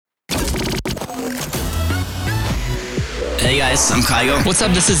Hey guys, I'm Kygo. What's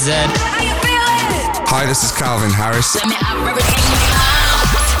up? This is Zed. Hi, this is Calvin Harris.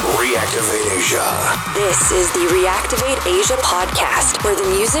 Reactivate Asia. This is the Reactivate Asia podcast, where the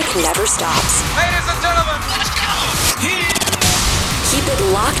music never stops. Ladies and gentlemen, let's go! Keep it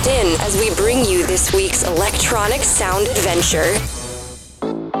locked in as we bring you this week's electronic sound adventure.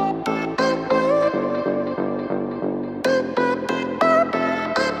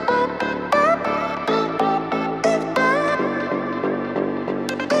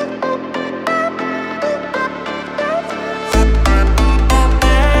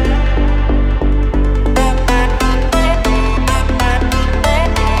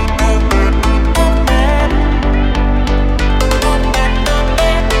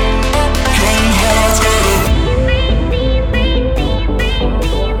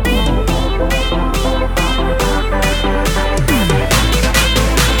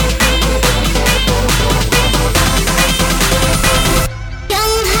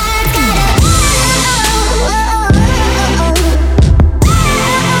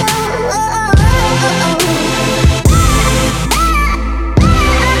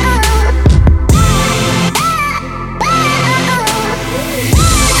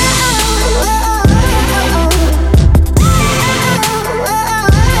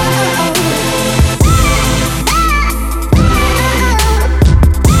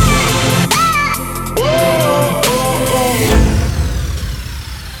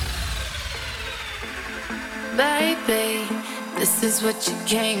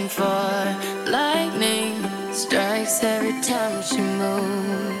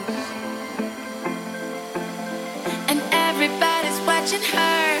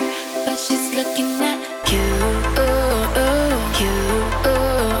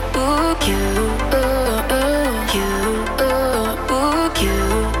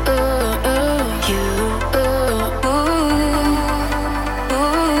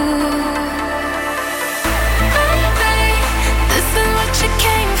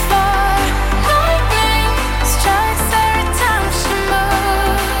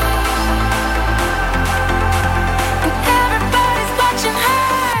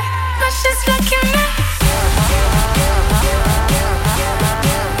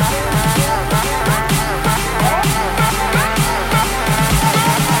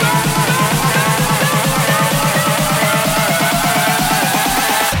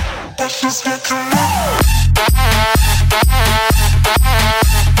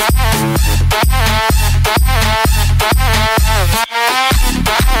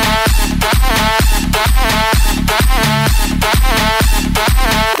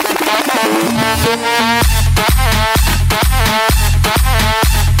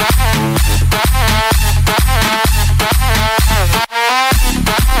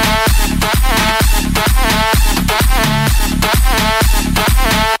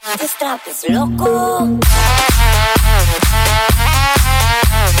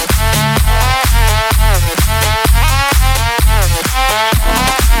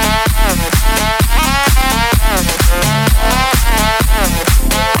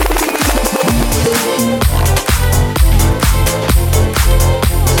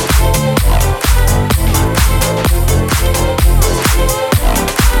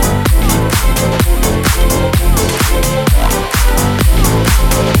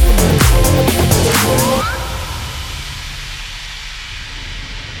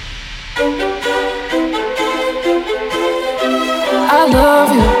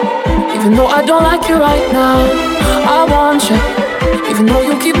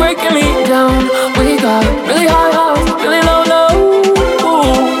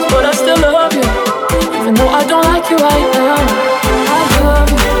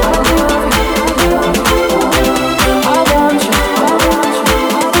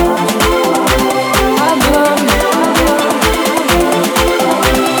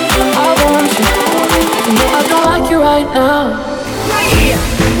 Right now.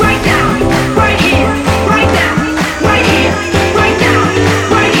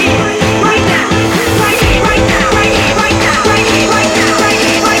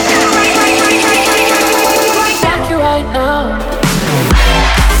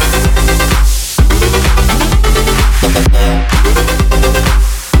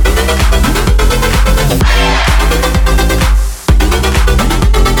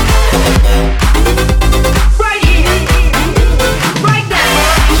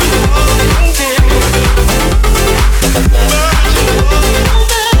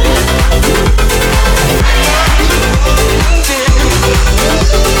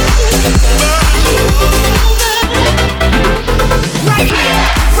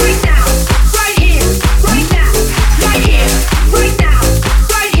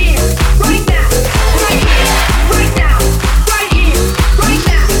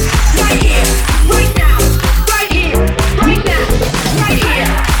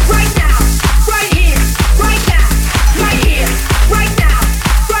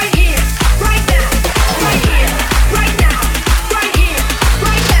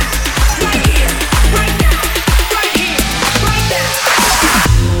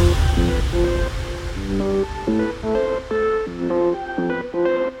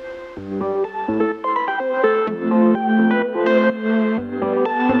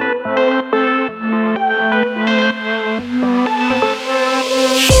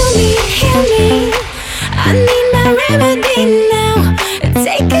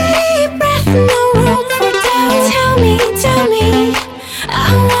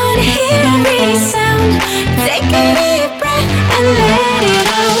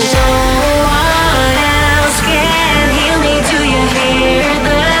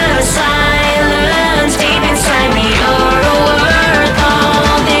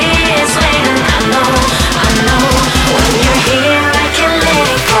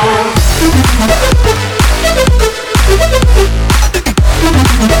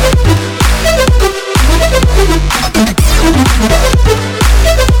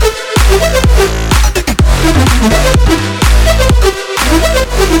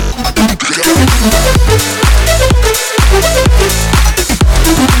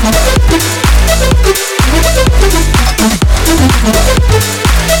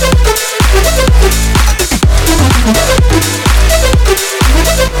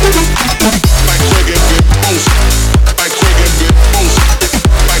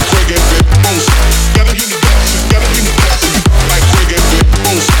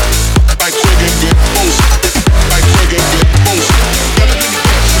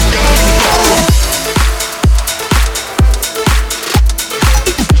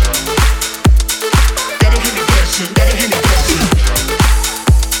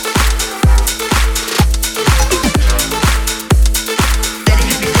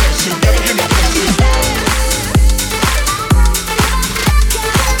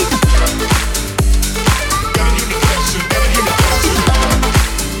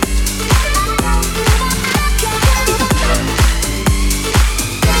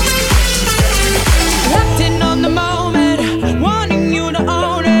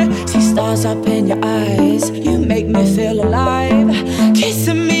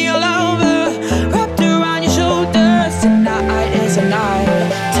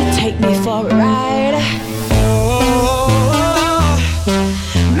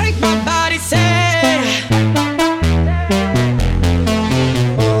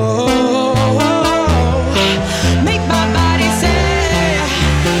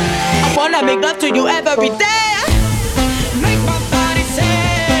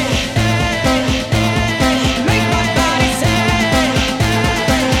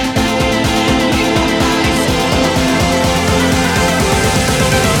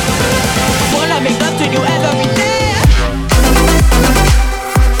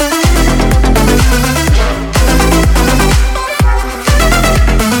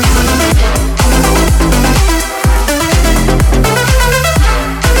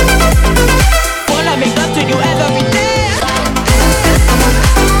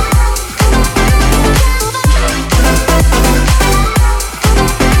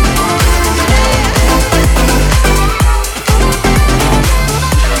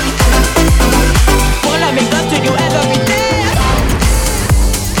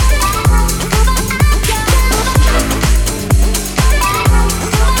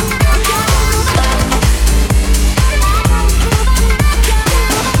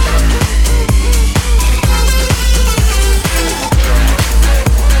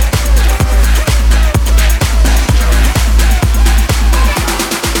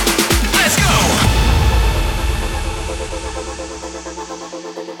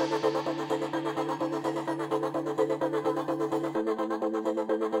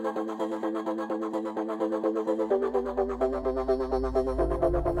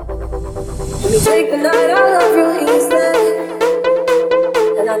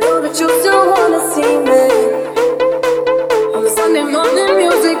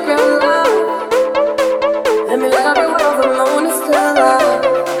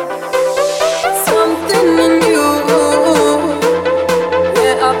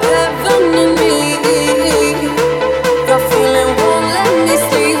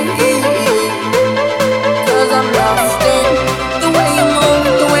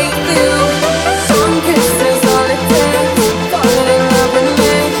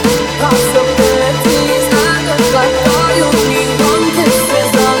 Lost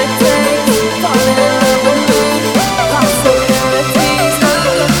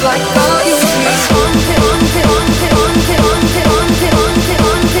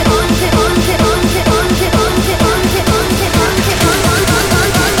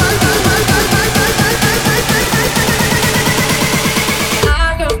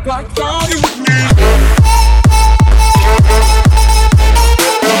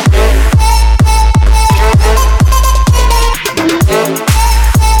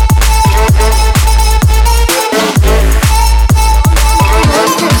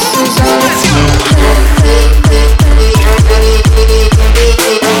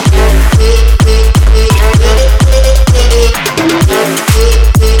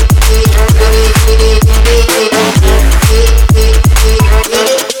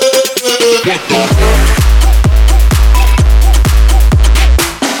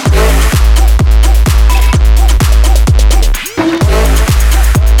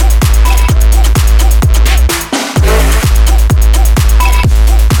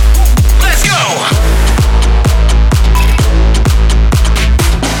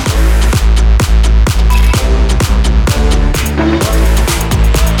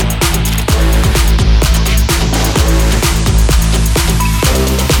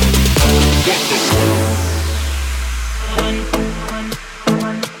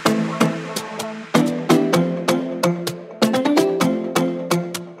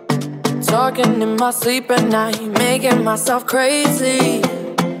talking in my sleep at night, making myself crazy.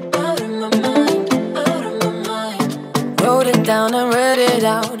 Out of my mind, out of my mind. Wrote it down and read it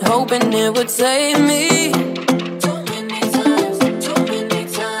out, hoping it would save me. Too many times.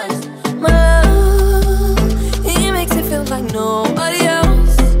 My love, he makes it feel like nobody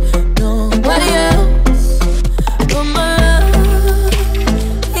else, nobody else. But my love,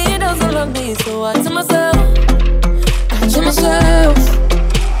 he doesn't love me, so I tell myself,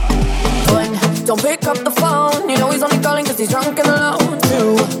 don't pick up the phone, you know he's only calling cause he's drunk and alone.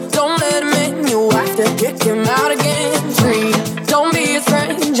 2, don't let him in, you have to kick him out again. 3, don't be his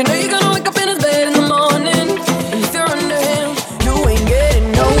friend, you know you're gonna wake up in his bed in the morning. And if you're under him, you ain't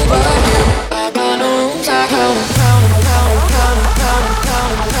getting over him. I got no rules, I count him, count him, count him, count him, count him,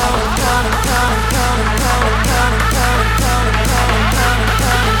 count him, count him, count him, count him, count him, count him, count him, count him, count him, count him, count him, count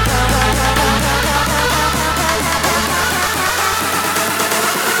him, count him.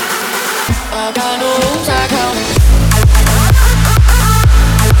 I got no rules, I count it.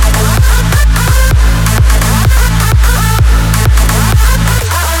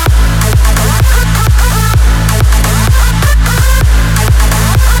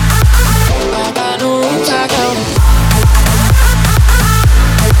 I got no rules, I count it.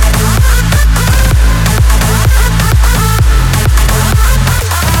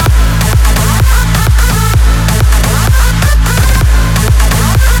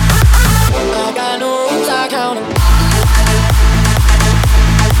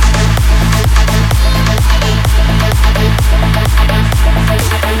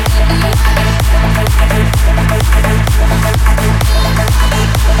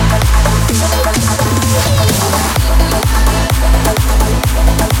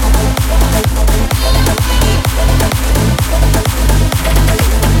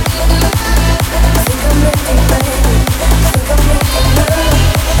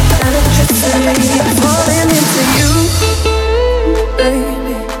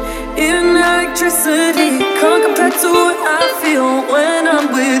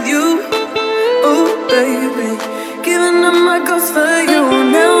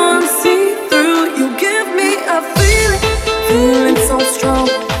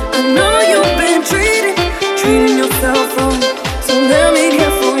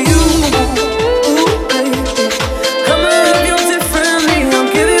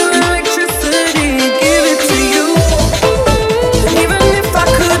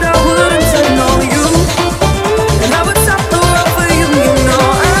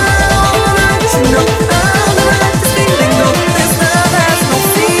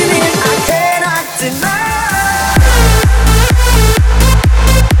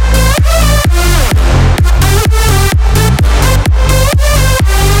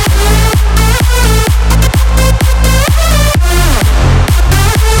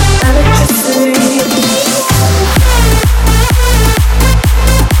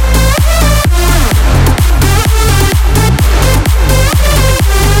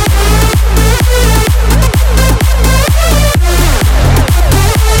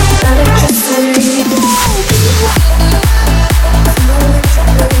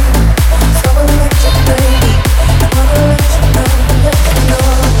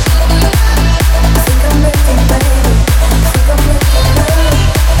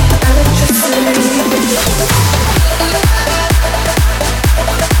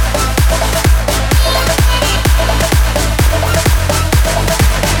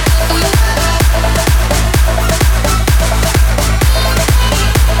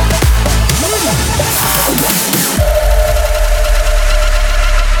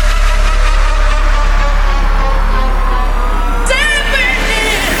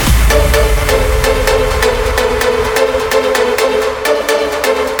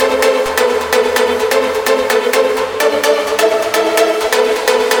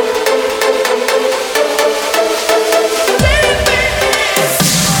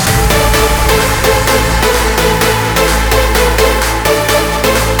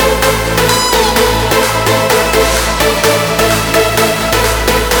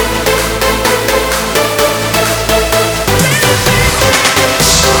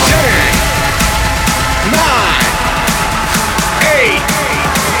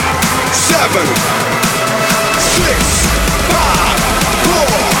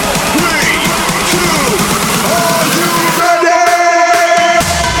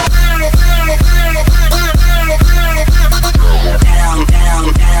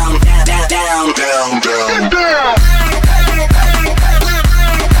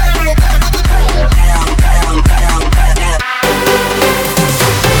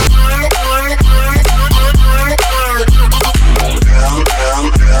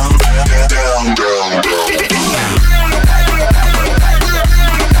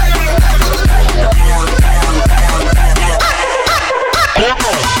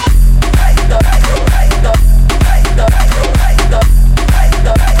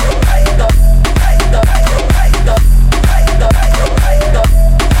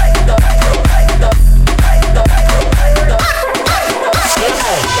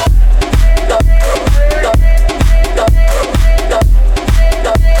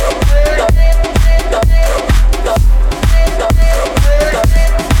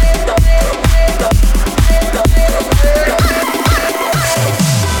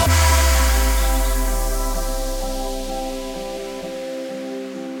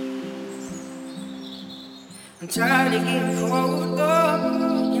 tired of getting caught up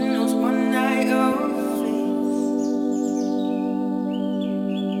in those one night affairs.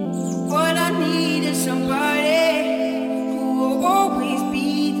 What I need is somebody who will always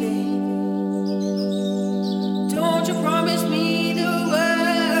be there. Don't you promise me the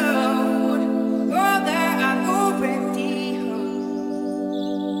world, all that I already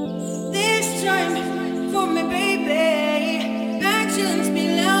heard. This time for me, baby, actions be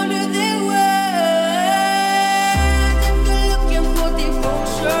louder than words. If you're looking for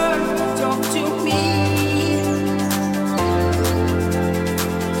devotion, talk to me.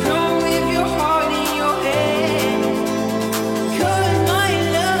 Come with your heart in your head, 'cause my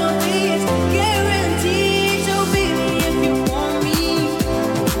love is guaranteed. So baby, if you want me,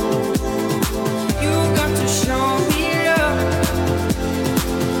 you got to show me love.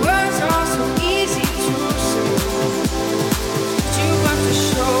 Words are so easy to say, but you got to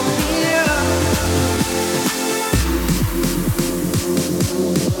show me love.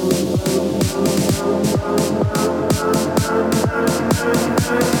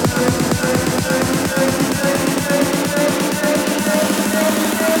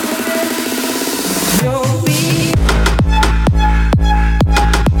 You'll be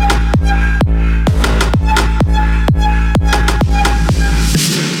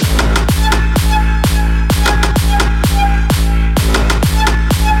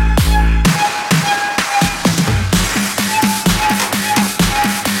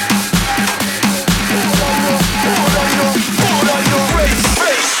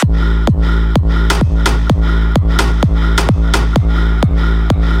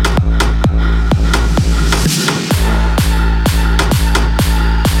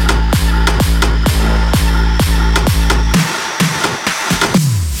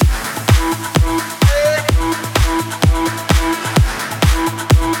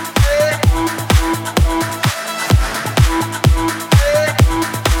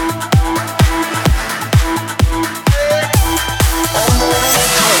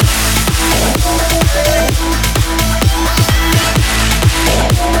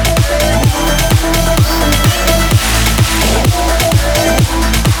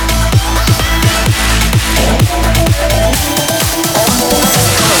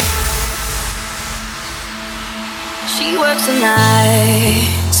She works the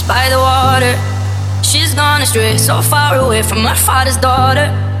nights by the water. She's gone astray, so far away from her father's daughter.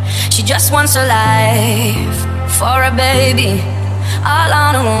 She just wants a life for a baby. All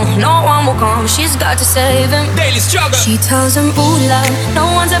on her own, no one will come. She's got to save him. Daily struggle. She tells him, ooh, love, no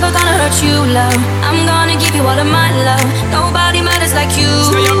one's ever gonna hurt you, love. I'm gonna give you all of my love. Nobody matters like you.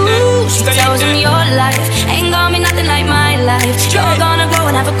 Stay up there. She Stay tells up him there. your life ain't gonna be nothing like my life. You're gonna grow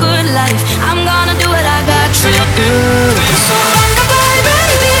and have a good life. I'm gonna do what I got to do. So rock-a-bye,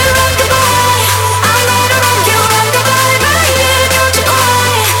 baby, rock-a-bye. I'm gonna rock you, rock-a-bye, baby, don't you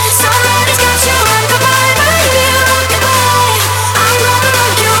cry. Somebody's got you, rock-a-bye, baby, rock-a-bye. I'm gonna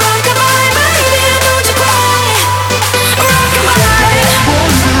rock you, rock-a-bye, baby, don't you cry.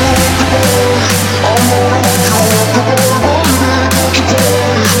 Rock-a-bye.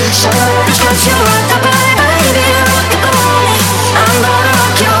 Somebody's got you, rock-a-bye, baby, rock-a-bye. I'm gonna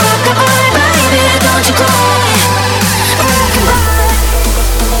rock you, rock-a-bye, baby, don't you cry. Rock-a-bye.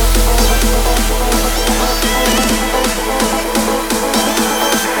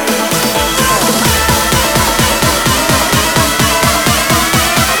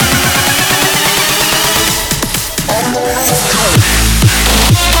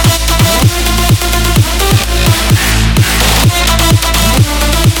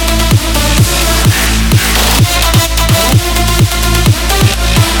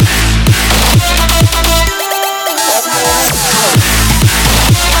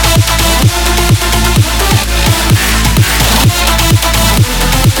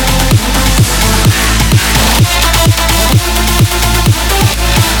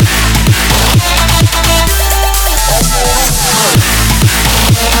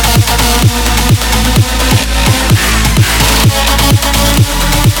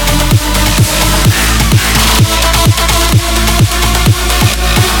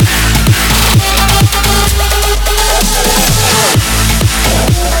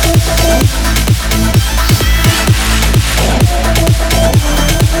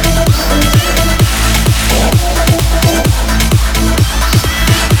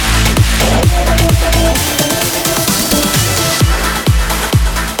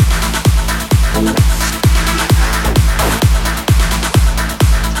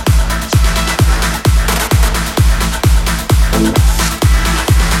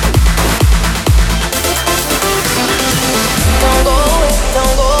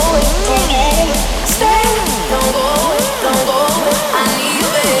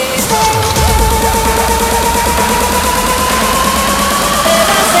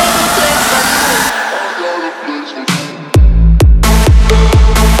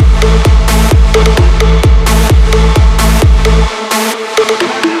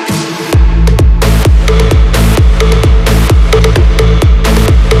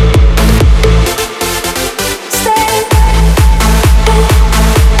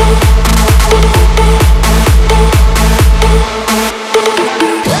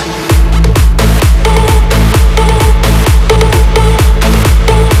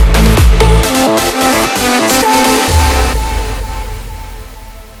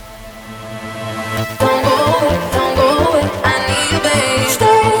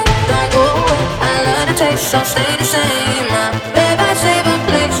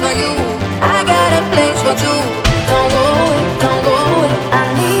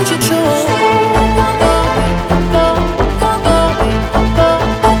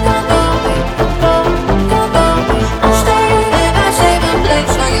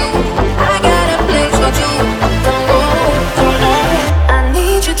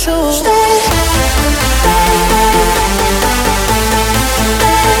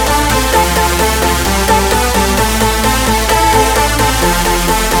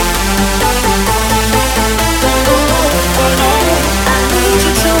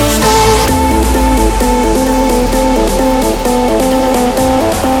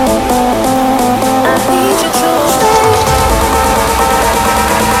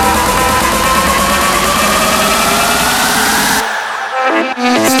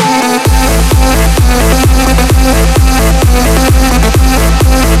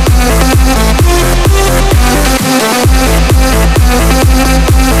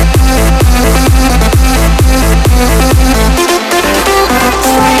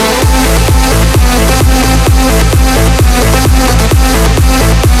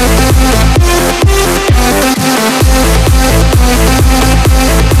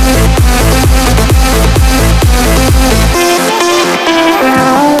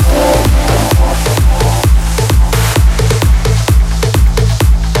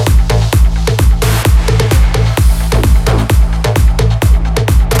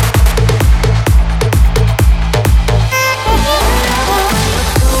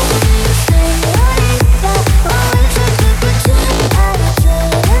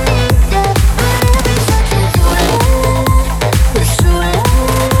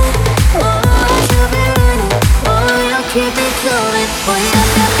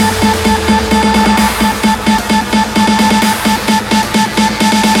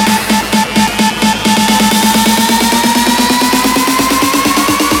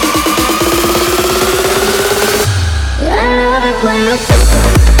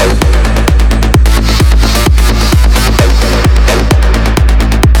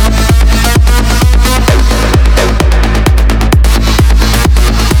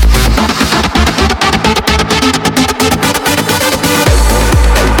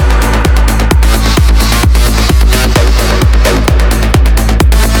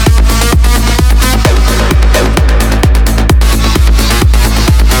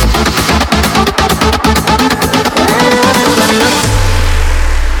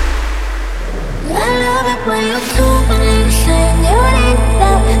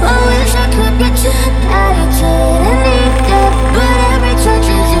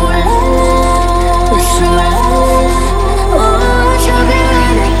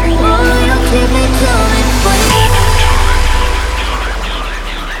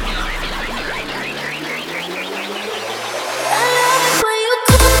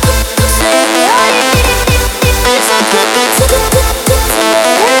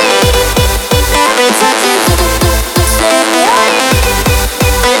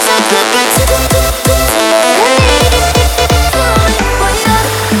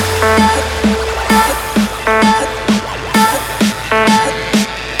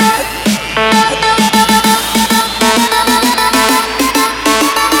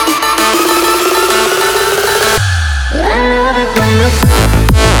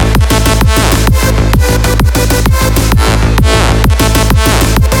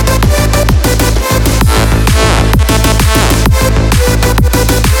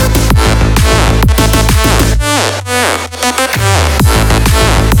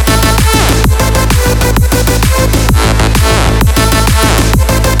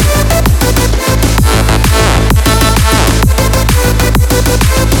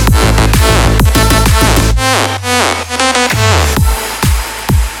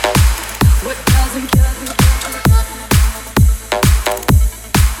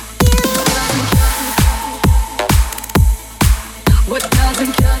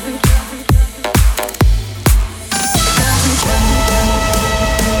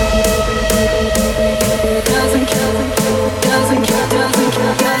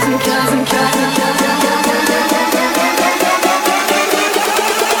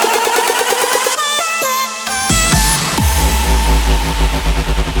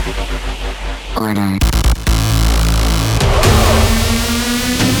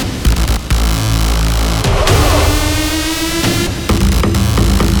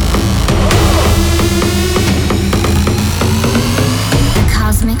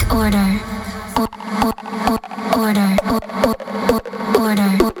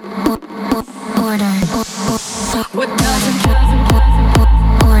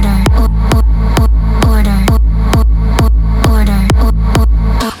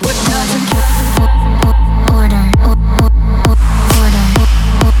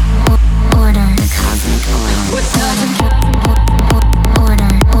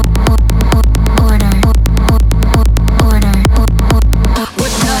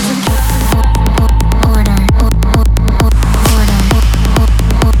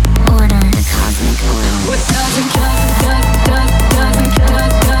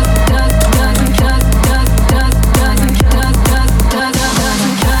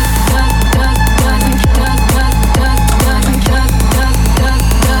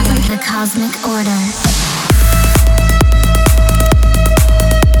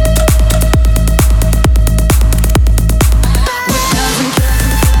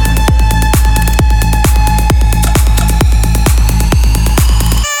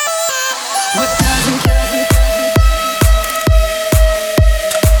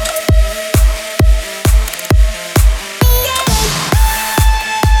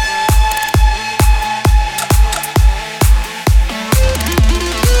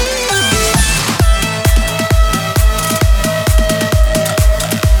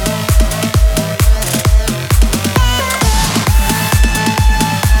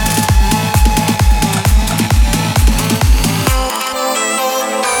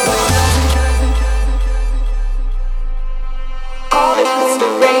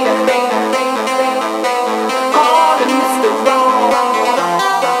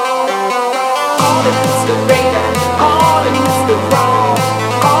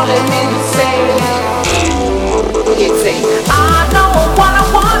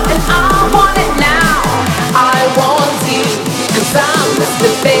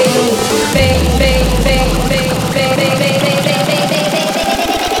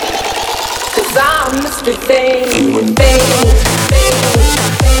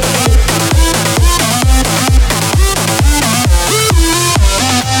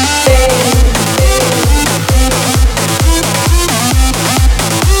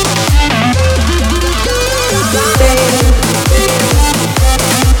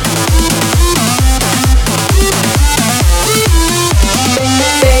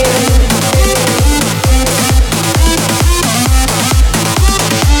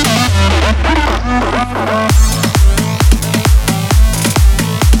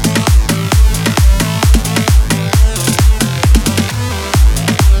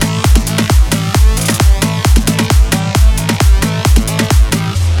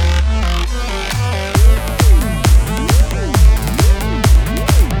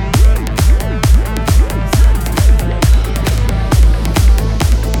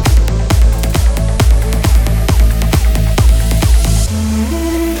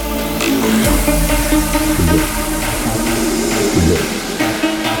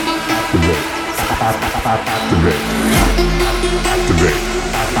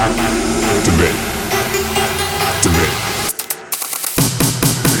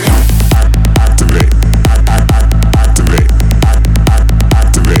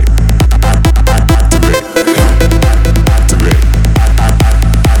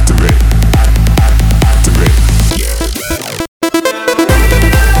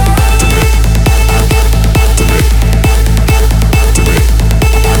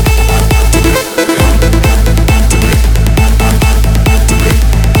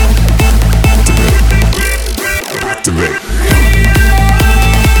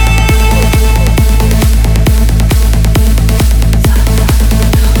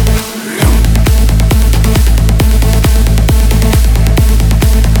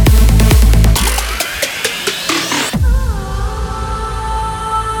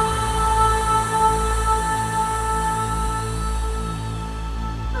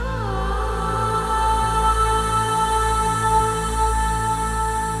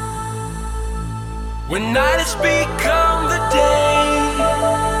 When night has become the day,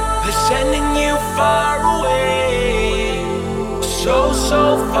 they're sending you far away, so,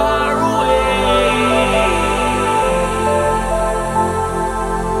 so far away.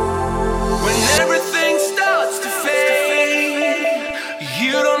 When everything starts to fade,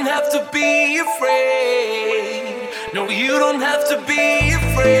 you don't have to be afraid. No, you don't have to be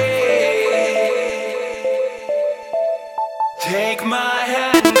afraid. Take my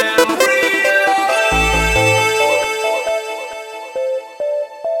hand and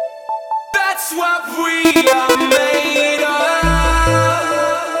that's what we are made of.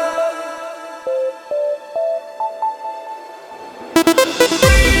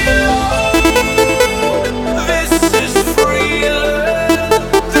 This is freedom.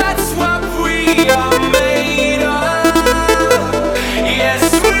 That's what we are made of. Yes,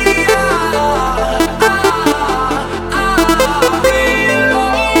 we are.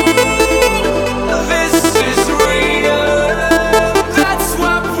 This is real. That's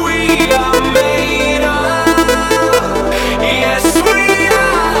what we are made of. Yes, we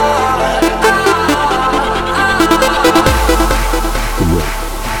are.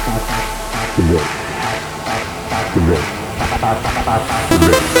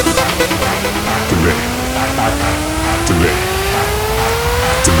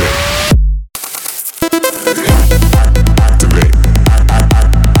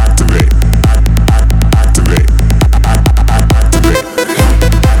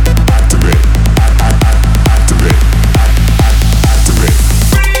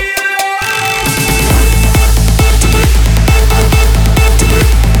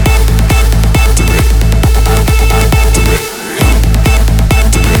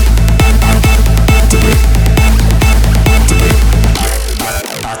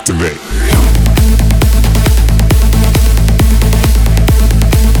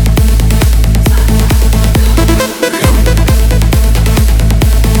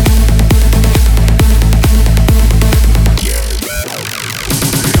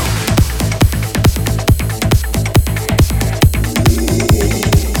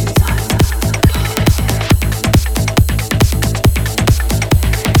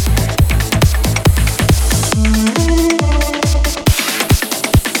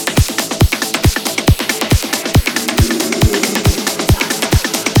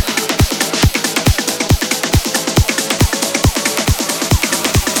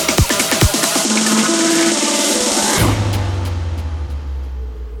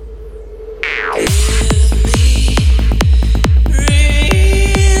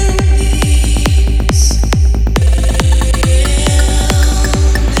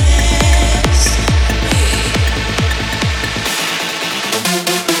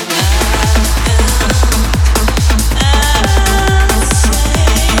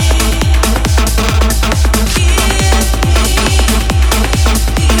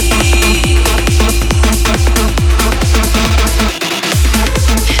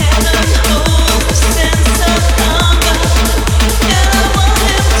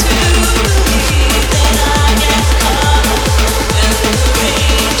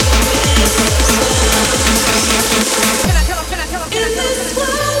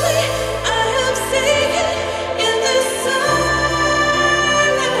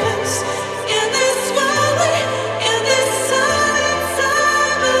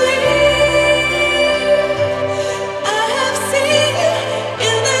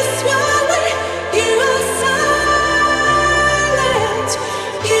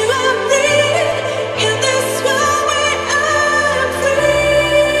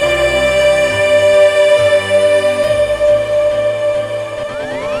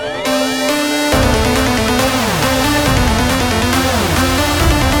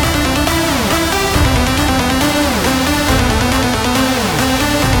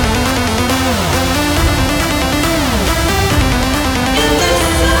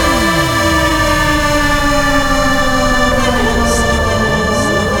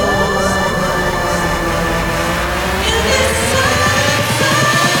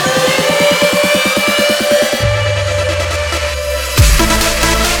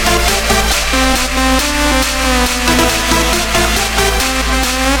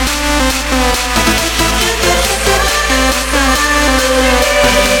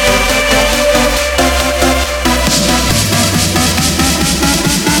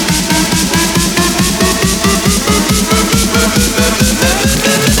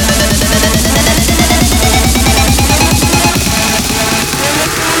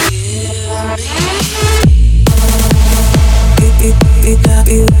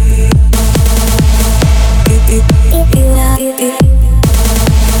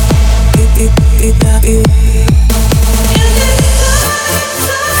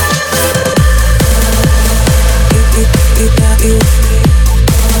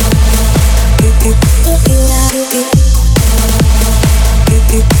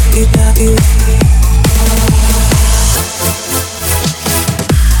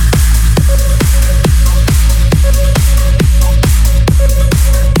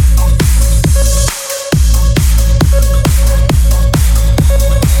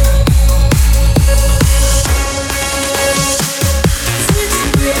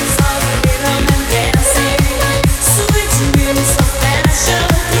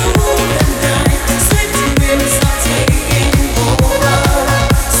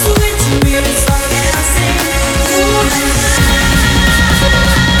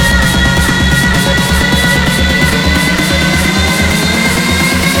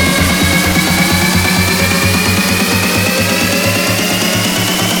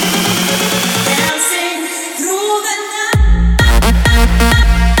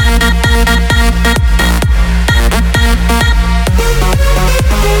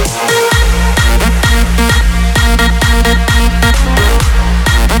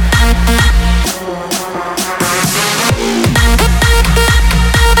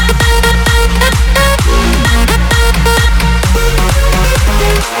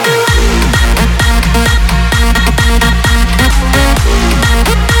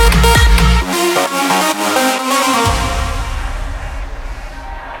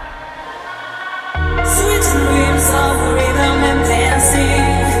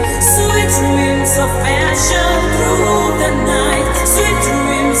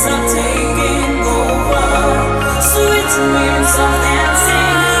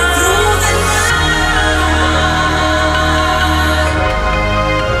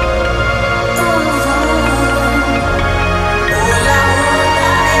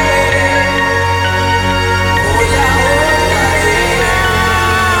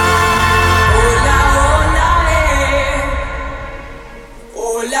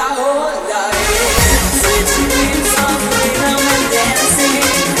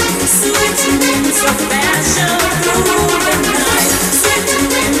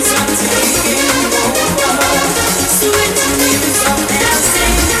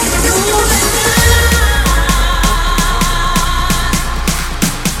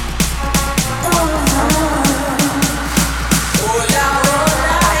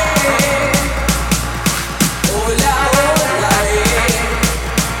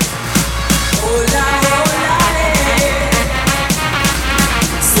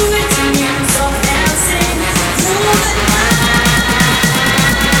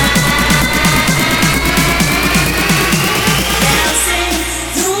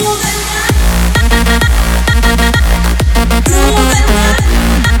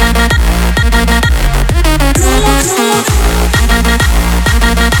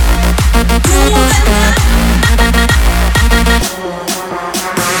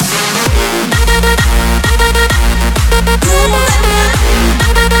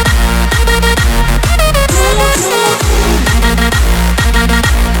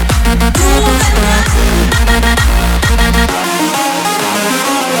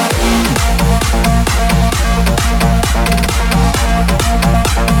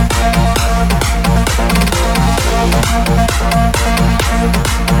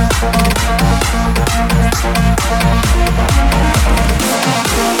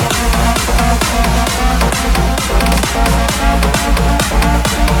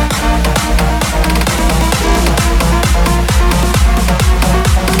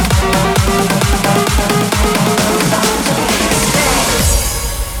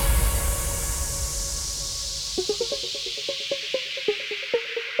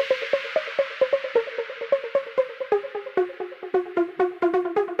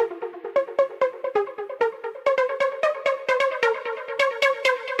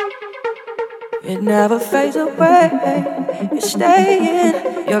 It never fades away. It's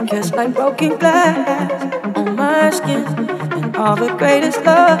staying. Your kiss like broken glass on my skin. And all the greatest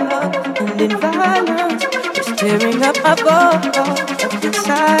love ending violence. It's tearing up my bones up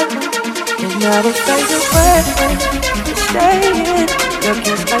inside. It never fades away. It's staying. Your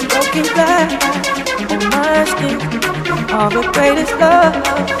kiss like broken glass on my skin. And all the greatest love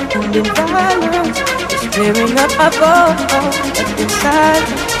ending violence. It's tearing up my bones up inside.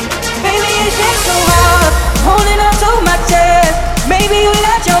 Baby, it takes so hard, holding on to my chest. Maybe you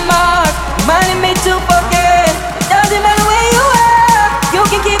left your mark, reminding me to forget. It doesn't matter where you are, you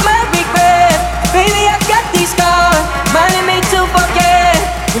can keep my regret. Baby, I got these scars, reminding me to forget.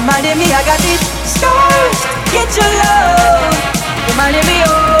 Reminding me I got these scars, get your love. Reminding me,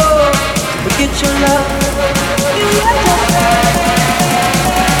 oh, forget your love. You left your love.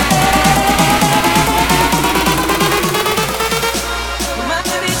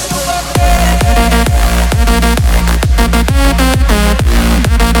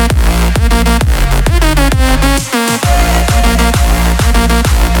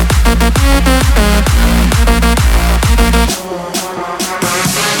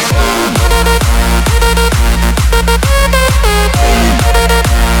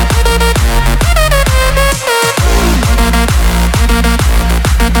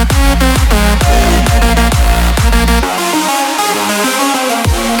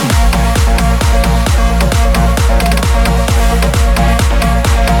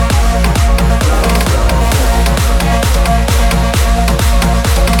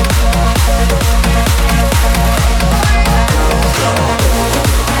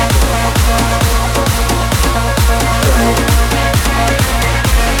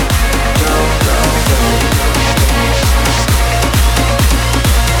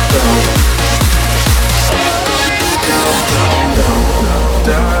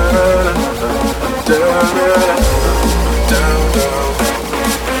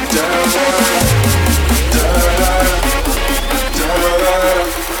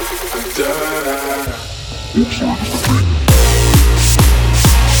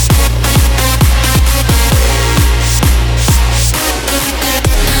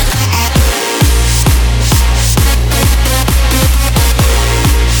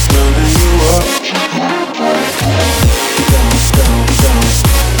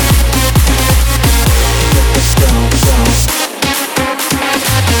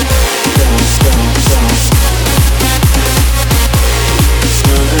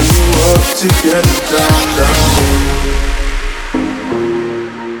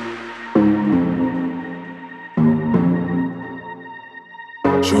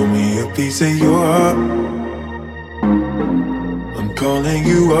 Show me a piece of your heart. I'm calling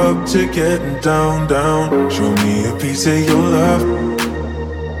you up to getting down, down. Show me a piece of your love.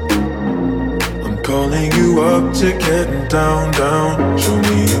 I'm calling you up to getting down, down. Show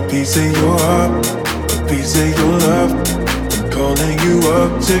me a piece of your heart, a piece of your love. I'm calling you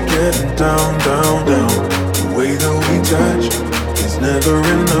up to getting down, down, down. The way that we touch is never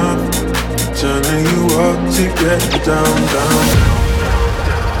enough. I'm turning you up to get down, down.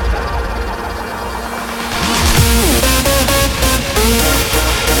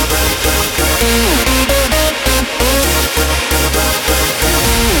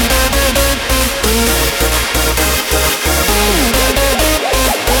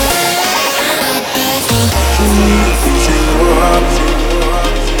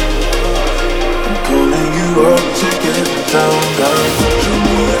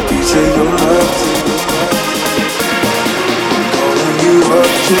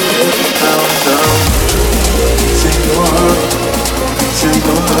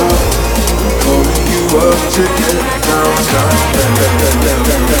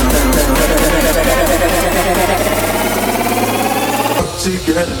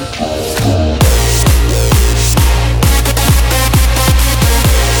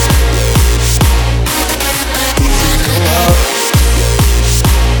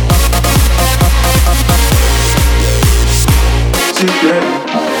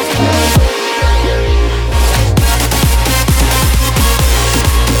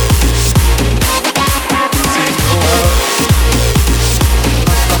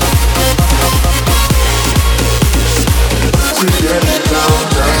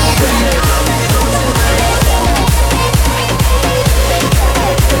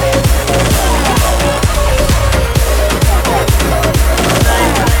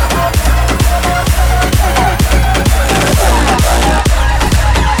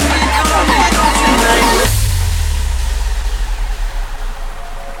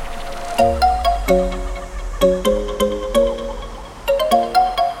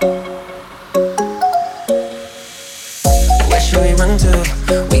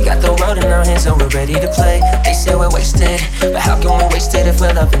 ready to play. They say we're wasted, but how can we waste it if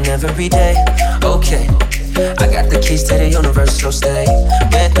we're loving every day? Okay, I got the keys to the universe, so stay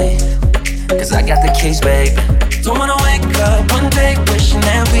with me, cause I got the keys, babe. Don't wanna wake up one day wishing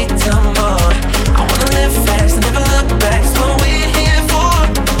that